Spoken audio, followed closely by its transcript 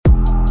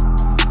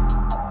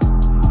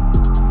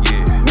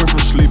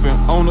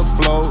on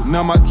the floor.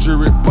 Now my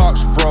jewelry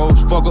box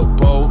froze. Fuck a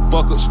bowl,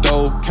 fuck a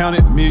stove.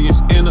 Counted millions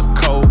in a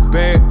cold.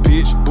 Bad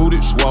bitch, booty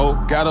swole.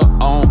 Got her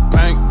on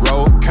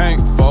bankroll. Can't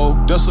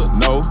fold, that's a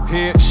no.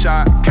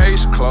 Headshot,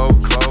 case closed.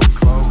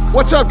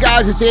 What's up,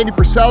 guys? It's Andy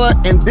Frisella,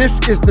 and this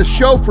is the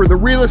show for the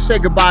realists. Say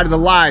goodbye to the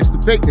lies, the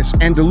fakeness,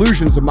 and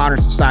delusions of modern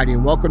society,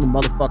 and welcome to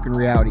motherfucking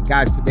reality.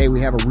 Guys, today we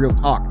have a real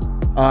talk.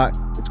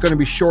 It's going to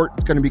be short.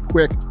 It's going to be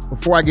quick.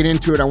 Before I get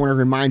into it, I want to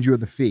remind you of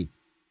the fee.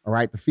 All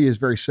right? The fee is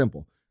very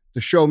simple. If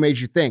the show made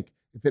you think,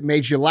 if it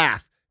made you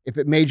laugh, if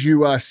it made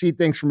you see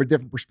things from a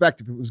different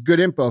perspective, if it was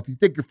good info, if you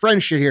think your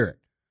friends should hear it,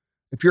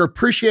 if you're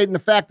appreciating the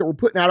fact that we're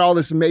putting out all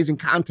this amazing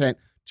content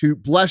to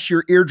bless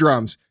your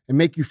eardrums and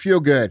make you feel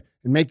good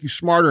and make you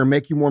smarter and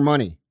make you more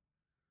money,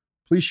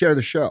 please share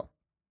the show.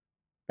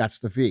 That's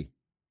the fee.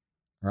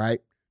 All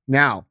right?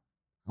 Now,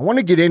 I want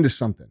to get into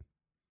something,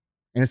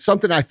 and it's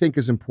something I think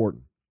is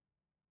important.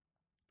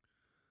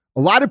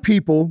 A lot of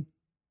people,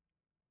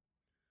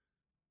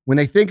 when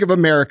they think of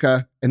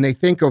America and they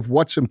think of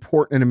what's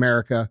important in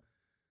America,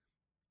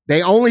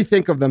 they only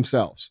think of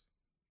themselves.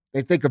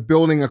 They think of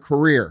building a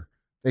career.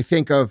 They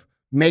think of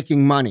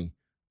making money.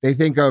 They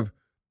think of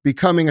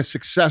becoming a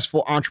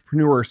successful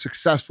entrepreneur, a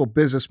successful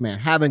businessman,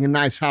 having a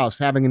nice house,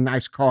 having a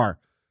nice car,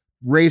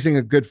 raising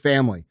a good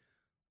family.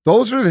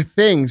 Those are the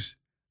things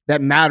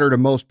that matter to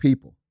most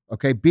people,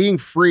 okay? Being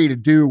free to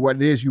do what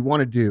it is you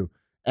want to do.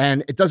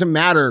 And it doesn't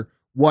matter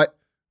what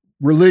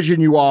religion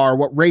you are,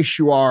 what race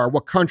you are,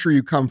 what country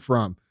you come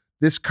from.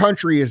 This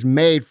country is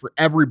made for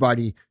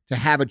everybody to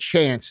have a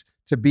chance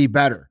to be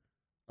better,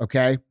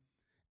 okay?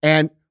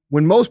 And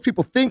when most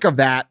people think of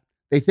that,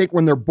 they think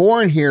when they're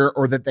born here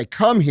or that they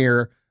come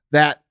here,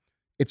 that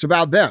it's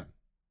about them.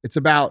 It's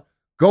about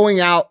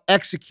going out,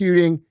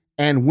 executing,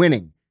 and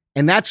winning.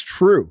 And that's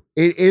true.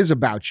 It is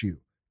about you.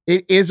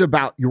 It is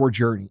about your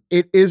journey.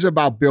 It is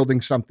about building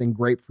something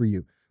great for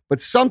you. But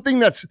something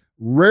that's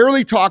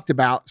rarely talked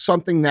about,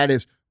 something that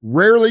is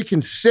rarely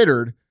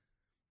considered,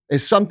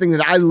 is something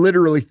that I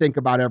literally think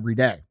about every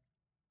day.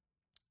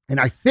 And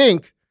I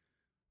think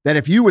that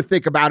if you would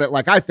think about it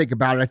like I think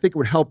about it, I think it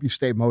would help you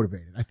stay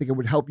motivated. I think it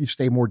would help you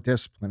stay more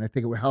disciplined. I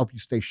think it would help you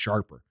stay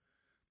sharper.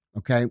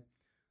 Okay.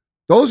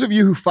 Those of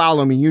you who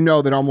follow me, you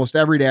know that almost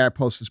every day I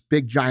post this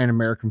big giant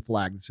American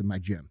flag that's in my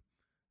gym.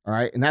 All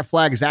right. And that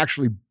flag is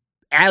actually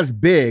as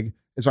big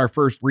as our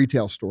first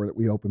retail store that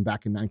we opened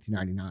back in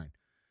 1999.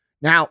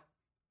 Now,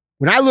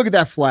 when I look at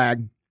that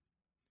flag,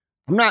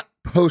 I'm not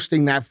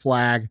posting that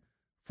flag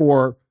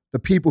for the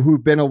people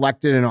who've been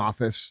elected in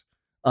office.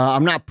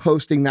 I'm not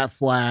posting that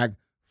flag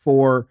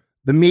for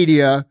the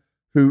media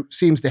who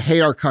seems to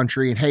hate our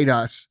country and hate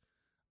us.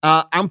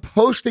 I'm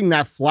posting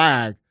that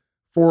flag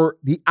for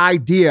the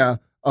idea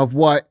of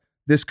what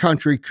this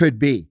country could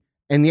be,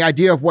 and the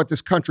idea of what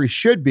this country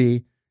should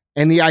be,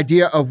 and the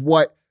idea of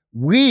what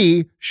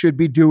we should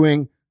be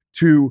doing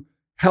to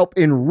help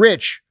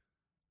enrich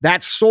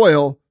that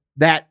soil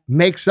that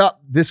makes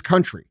up this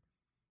country.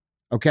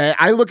 Okay?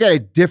 I look at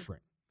it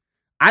different.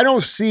 I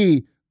don't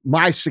see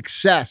my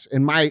success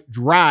and my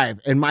drive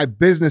and my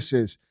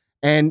businesses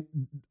and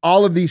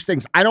all of these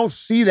things. I don't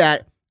see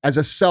that as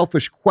a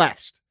selfish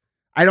quest.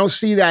 I don't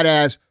see that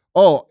as,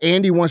 oh,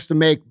 Andy wants to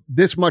make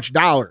this much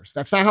dollars.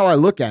 That's not how I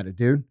look at it,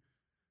 dude.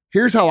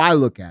 Here's how I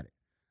look at it.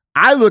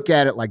 I look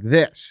at it like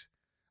this.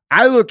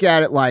 I look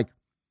at it like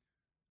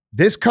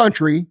this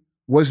country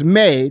was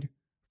made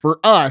for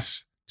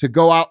us to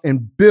go out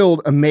and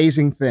build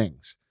amazing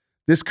things.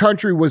 This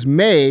country was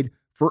made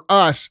for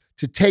us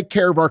to take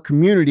care of our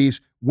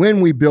communities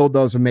when we build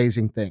those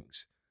amazing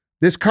things.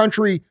 This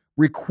country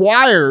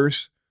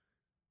requires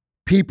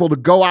people to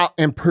go out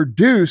and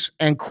produce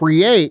and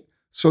create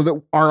so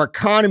that our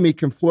economy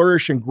can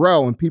flourish and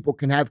grow and people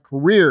can have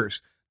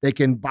careers. They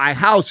can buy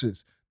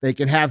houses. They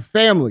can have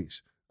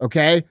families,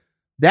 okay?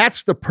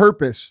 That's the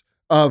purpose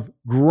of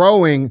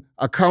growing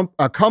a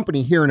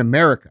company here in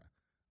America,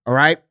 all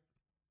right?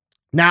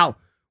 Now,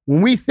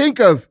 when we think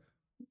of,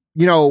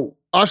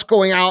 us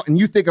going out and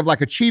you think of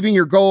like achieving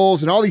your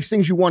goals and all these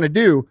things you want to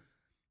do,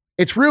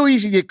 it's real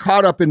easy to get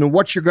caught up into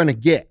what you're going to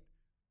get,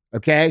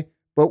 okay?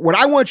 But what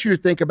I want you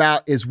to think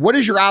about is, what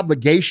is your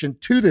obligation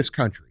to this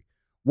country?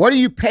 What are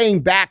you paying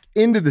back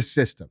into the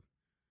system,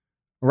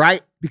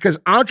 right? Because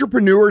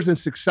entrepreneurs and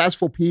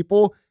successful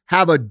people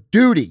have a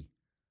duty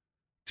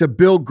to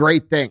build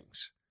great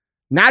things,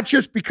 not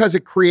just because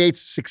it creates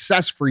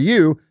success for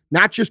you,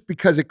 not just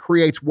because it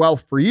creates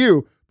wealth for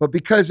you, but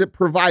because it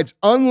provides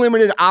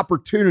unlimited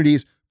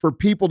opportunities for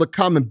people to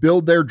come and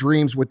build their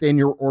dreams within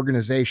your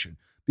organization,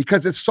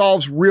 because it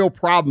solves real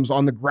problems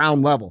on the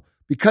ground level,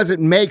 because it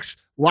makes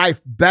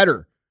life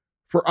better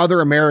for other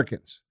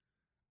Americans.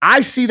 I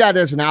see that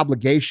as an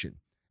obligation.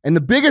 And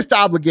the biggest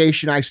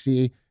obligation I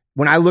see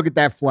when I look at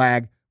that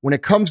flag, when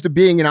it comes to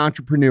being an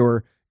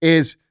entrepreneur,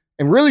 is,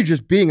 and really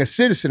just being a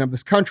citizen of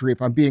this country,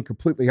 if I'm being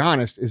completely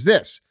honest, is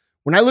this.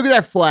 When I look at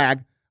that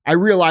flag, I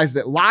realize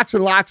that lots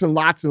and lots and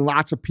lots and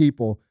lots of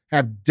people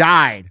have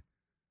died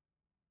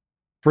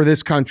for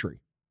this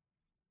country.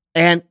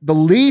 And the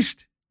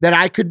least that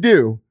I could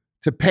do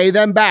to pay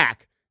them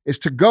back is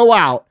to go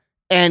out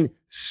and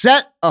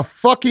set a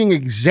fucking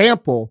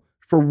example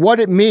for what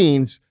it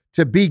means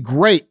to be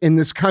great in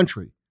this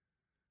country.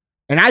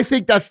 And I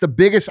think that's the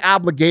biggest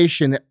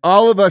obligation that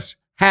all of us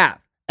have.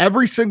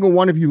 Every single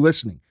one of you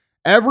listening.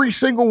 Every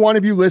single one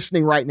of you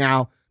listening right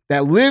now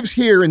that lives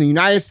here in the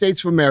United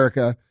States of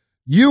America,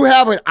 you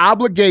have an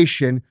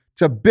obligation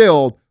to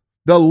build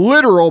the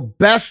literal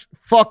best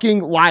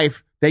fucking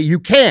life that you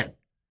can.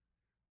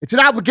 It's an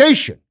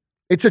obligation.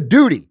 It's a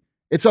duty.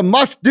 It's a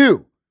must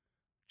do.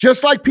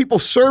 Just like people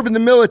serve in the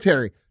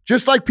military,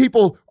 just like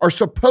people are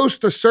supposed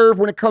to serve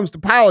when it comes to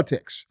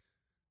politics,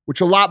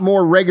 which a lot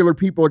more regular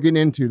people are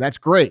getting into. That's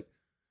great.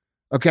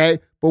 Okay?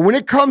 But when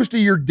it comes to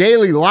your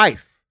daily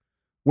life,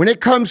 when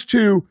it comes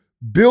to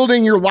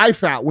building your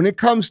life out, when it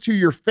comes to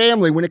your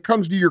family, when it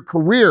comes to your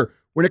career,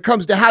 when it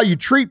comes to how you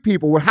treat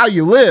people, how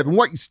you live, and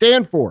what you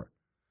stand for,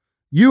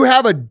 you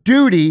have a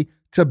duty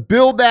to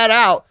build that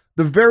out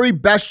the very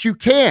best you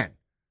can.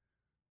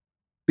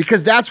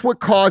 Because that's what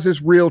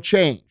causes real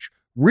change.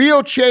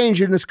 Real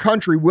change in this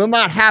country will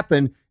not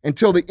happen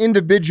until the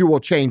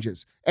individual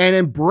changes and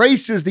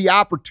embraces the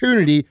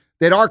opportunity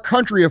that our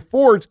country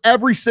affords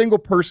every single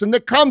person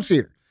that comes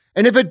here.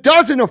 And if it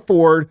doesn't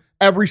afford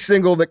every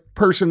single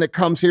person that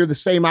comes here the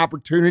same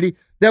opportunity,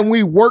 then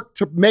we work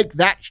to make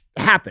that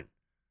happen.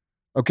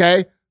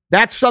 Okay?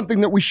 That's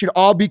something that we should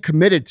all be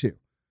committed to.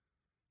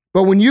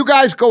 But when you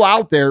guys go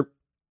out there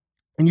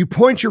and you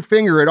point your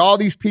finger at all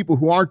these people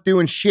who aren't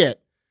doing shit,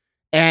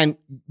 and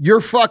you're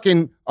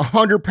fucking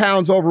 100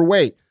 pounds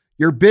overweight,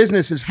 your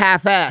business is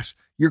half-assed,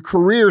 your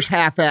career's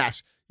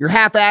half-assed, you're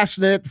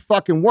half-assing it at the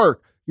fucking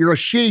work, you're a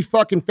shitty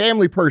fucking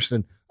family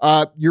person,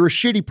 you're a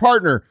shitty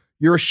partner,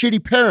 you're a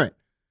shitty parent,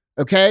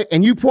 okay?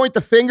 And you point the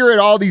finger at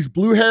all these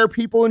blue hair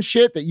people and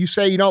shit that you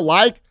say you don't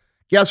like,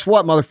 guess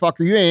what,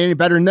 motherfucker? You ain't any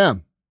better than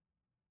them.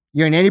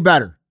 You ain't any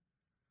better,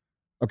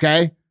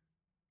 okay?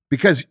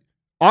 Because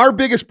our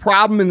biggest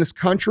problem in this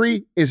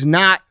country is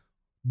not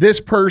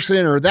this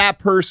person or that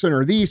person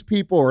or these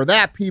people or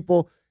that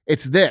people.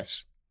 It's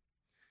this.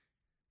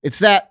 It's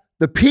that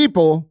the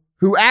people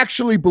who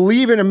actually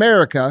believe in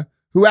America,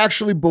 who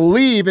actually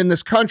believe in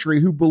this country,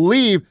 who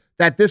believe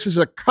that this is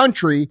a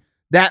country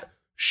that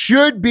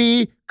should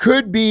be,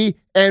 could be,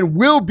 and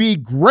will be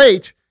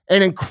great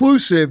and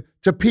inclusive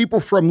to people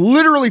from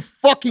literally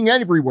fucking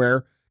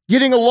everywhere,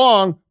 getting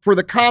along for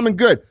the common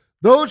good.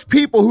 Those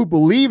people who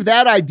believe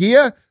that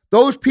idea,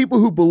 those people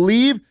who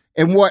believe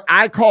in what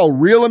I call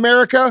real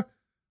America,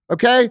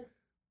 okay,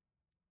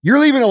 you're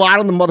leaving a lot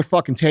on the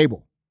motherfucking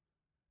table.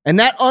 And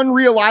that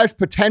unrealized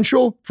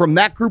potential from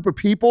that group of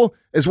people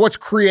is what's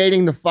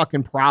creating the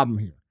fucking problem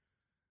here.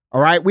 All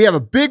right? We have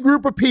a big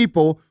group of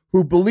people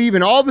who believe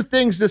in all the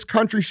things this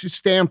country should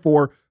stand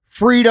for: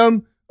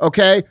 freedom,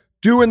 okay,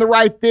 doing the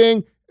right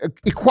thing,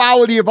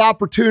 equality of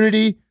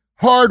opportunity,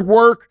 hard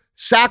work,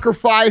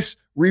 sacrifice,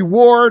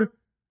 reward,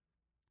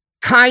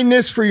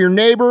 kindness for your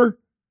neighbor,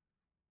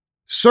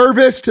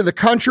 service to the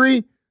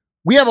country.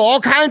 We have all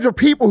kinds of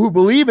people who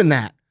believe in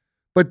that.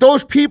 But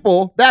those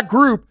people, that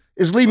group,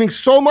 is leaving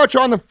so much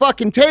on the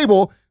fucking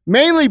table,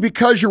 mainly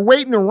because you're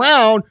waiting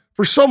around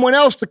for someone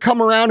else to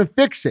come around and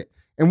fix it.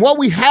 And what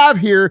we have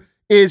here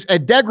is a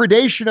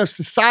degradation of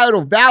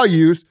societal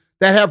values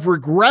that have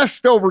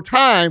regressed over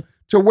time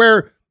to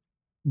where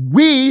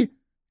we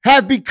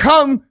have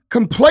become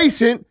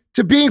complacent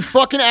to being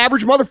fucking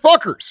average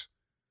motherfuckers.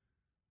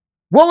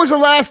 What was the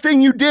last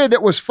thing you did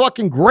that was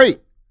fucking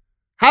great?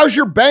 How's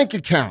your bank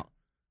account?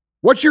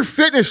 What's your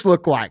fitness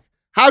look like?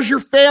 How's your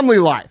family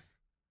life?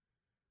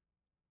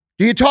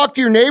 Do you talk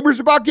to your neighbors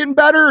about getting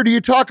better, or do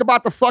you talk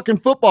about the fucking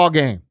football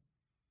game?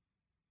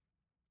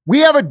 We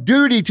have a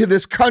duty to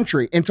this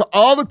country and to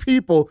all the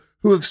people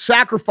who have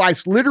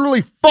sacrificed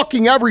literally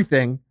fucking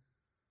everything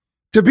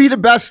to be the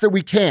best that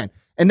we can.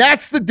 And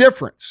that's the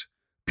difference.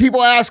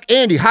 People ask,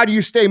 Andy, how do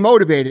you stay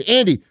motivated?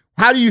 Andy,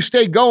 how do you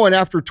stay going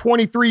after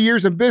 23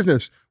 years in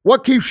business?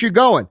 What keeps you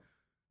going?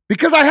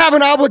 Because I have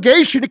an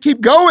obligation to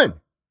keep going.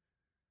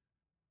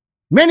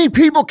 Many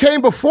people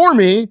came before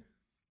me,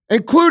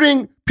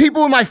 including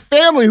people in my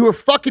family who have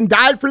fucking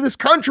died for this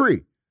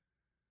country.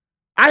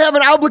 I have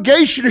an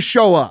obligation to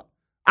show up.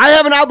 I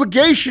have an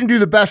obligation to do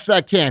the best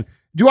I can.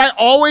 Do I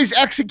always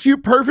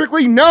execute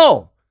perfectly?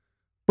 No.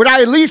 But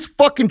I at least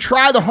fucking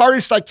try the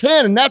hardest I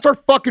can, and that's our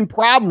fucking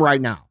problem right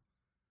now.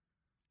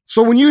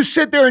 So when you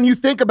sit there and you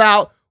think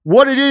about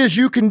what it is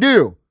you can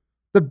do,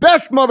 the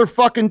best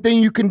motherfucking thing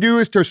you can do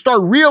is to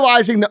start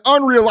realizing the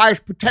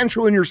unrealized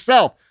potential in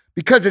yourself,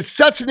 because it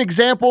sets an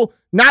example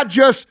not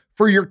just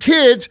for your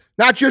kids,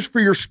 not just for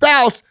your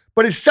spouse,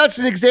 but it sets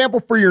an example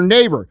for your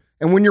neighbor.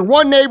 And when your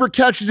one neighbor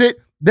catches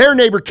it, their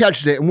neighbor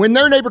catches it. And when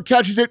their neighbor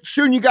catches it,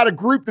 soon you got a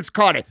group that's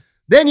caught it.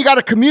 Then you got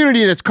a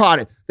community that's caught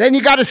it. Then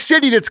you got a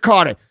city that's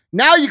caught it.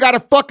 Now you got a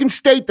fucking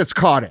state that's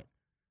caught it.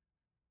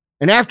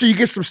 And after you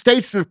get some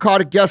states that have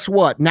caught it, guess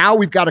what? Now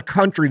we've got a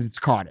country that's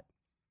caught it.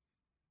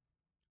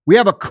 We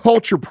have a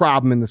culture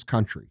problem in this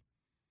country.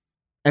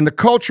 And the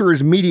culture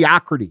is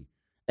mediocrity.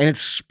 And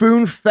it's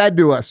spoon-fed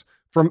to us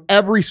from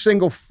every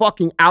single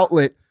fucking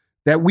outlet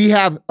that we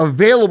have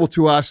available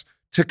to us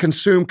to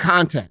consume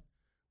content.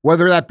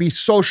 whether that be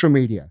social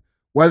media,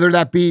 whether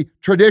that be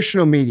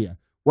traditional media,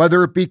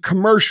 whether it be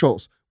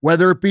commercials,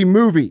 whether it be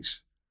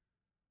movies.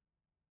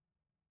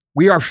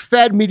 We are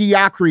fed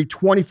mediocrity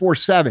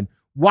 24/7.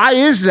 Why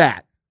is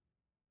that?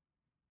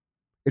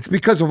 It's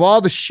because of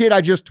all the shit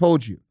I just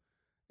told you.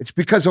 It's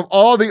because of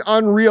all the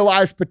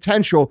unrealized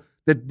potential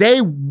that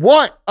they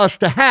want us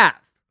to have.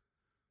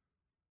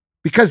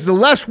 Because the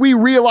less we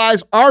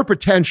realize our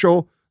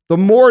potential, the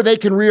more they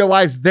can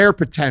realize their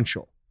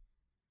potential.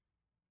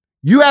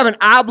 You have an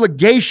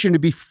obligation to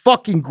be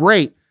fucking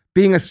great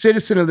being a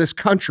citizen of this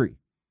country.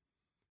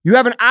 You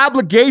have an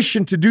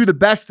obligation to do the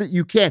best that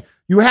you can.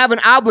 You have an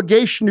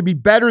obligation to be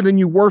better than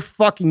you were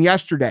fucking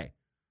yesterday.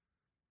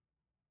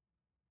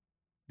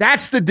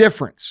 That's the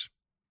difference.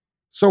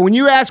 So when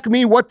you ask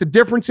me what the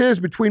difference is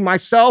between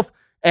myself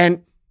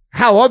and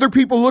how other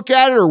people look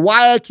at it, or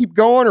why I keep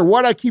going, or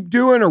what I keep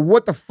doing, or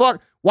what the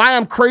fuck, why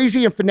I'm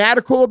crazy and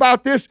fanatical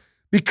about this,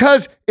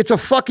 because it's a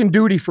fucking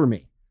duty for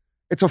me.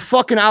 It's a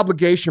fucking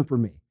obligation for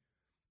me.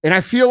 And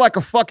I feel like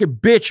a fucking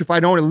bitch if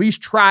I don't at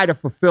least try to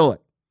fulfill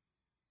it.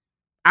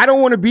 I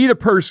don't want to be the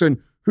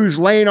person who's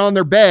laying on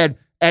their bed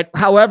at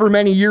however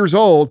many years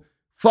old,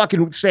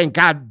 fucking saying,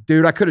 God,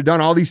 dude, I could have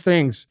done all these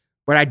things,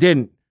 but I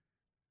didn't.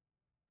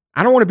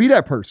 I don't want to be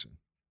that person.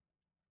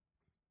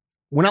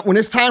 When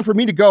it's time for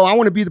me to go, I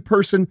want to be the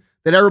person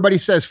that everybody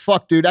says,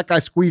 fuck, dude, that guy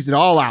squeezed it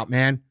all out,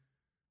 man.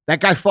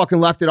 That guy fucking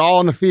left it all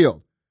on the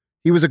field.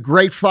 He was a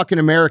great fucking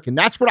American.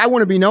 That's what I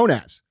want to be known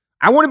as.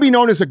 I want to be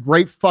known as a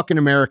great fucking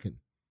American.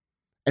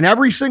 And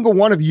every single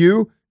one of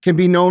you can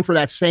be known for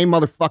that same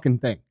motherfucking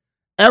thing.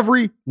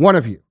 Every one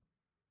of you.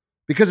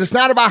 Because it's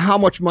not about how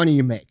much money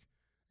you make.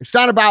 It's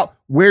not about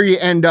where you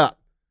end up.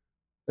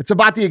 It's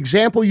about the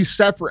example you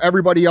set for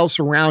everybody else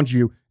around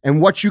you and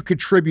what you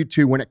contribute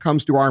to when it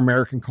comes to our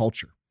American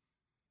culture.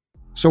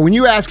 So when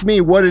you ask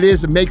me what it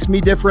is that makes me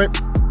different,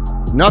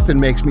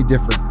 nothing makes me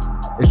different.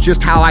 It's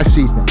just how I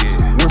see things.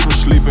 Yeah. Went from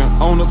sleeping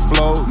on the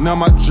floor, now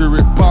my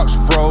jewelry box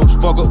froze.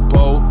 Fuck a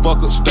bowl,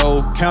 fuck a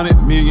stove,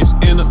 counted millions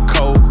in a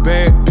cold.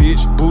 Bad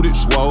bitch, booty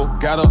swole,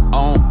 got her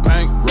on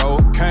bankroll,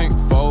 can't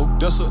fold,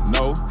 that's a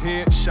no.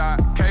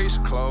 Headshot, case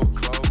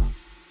closed.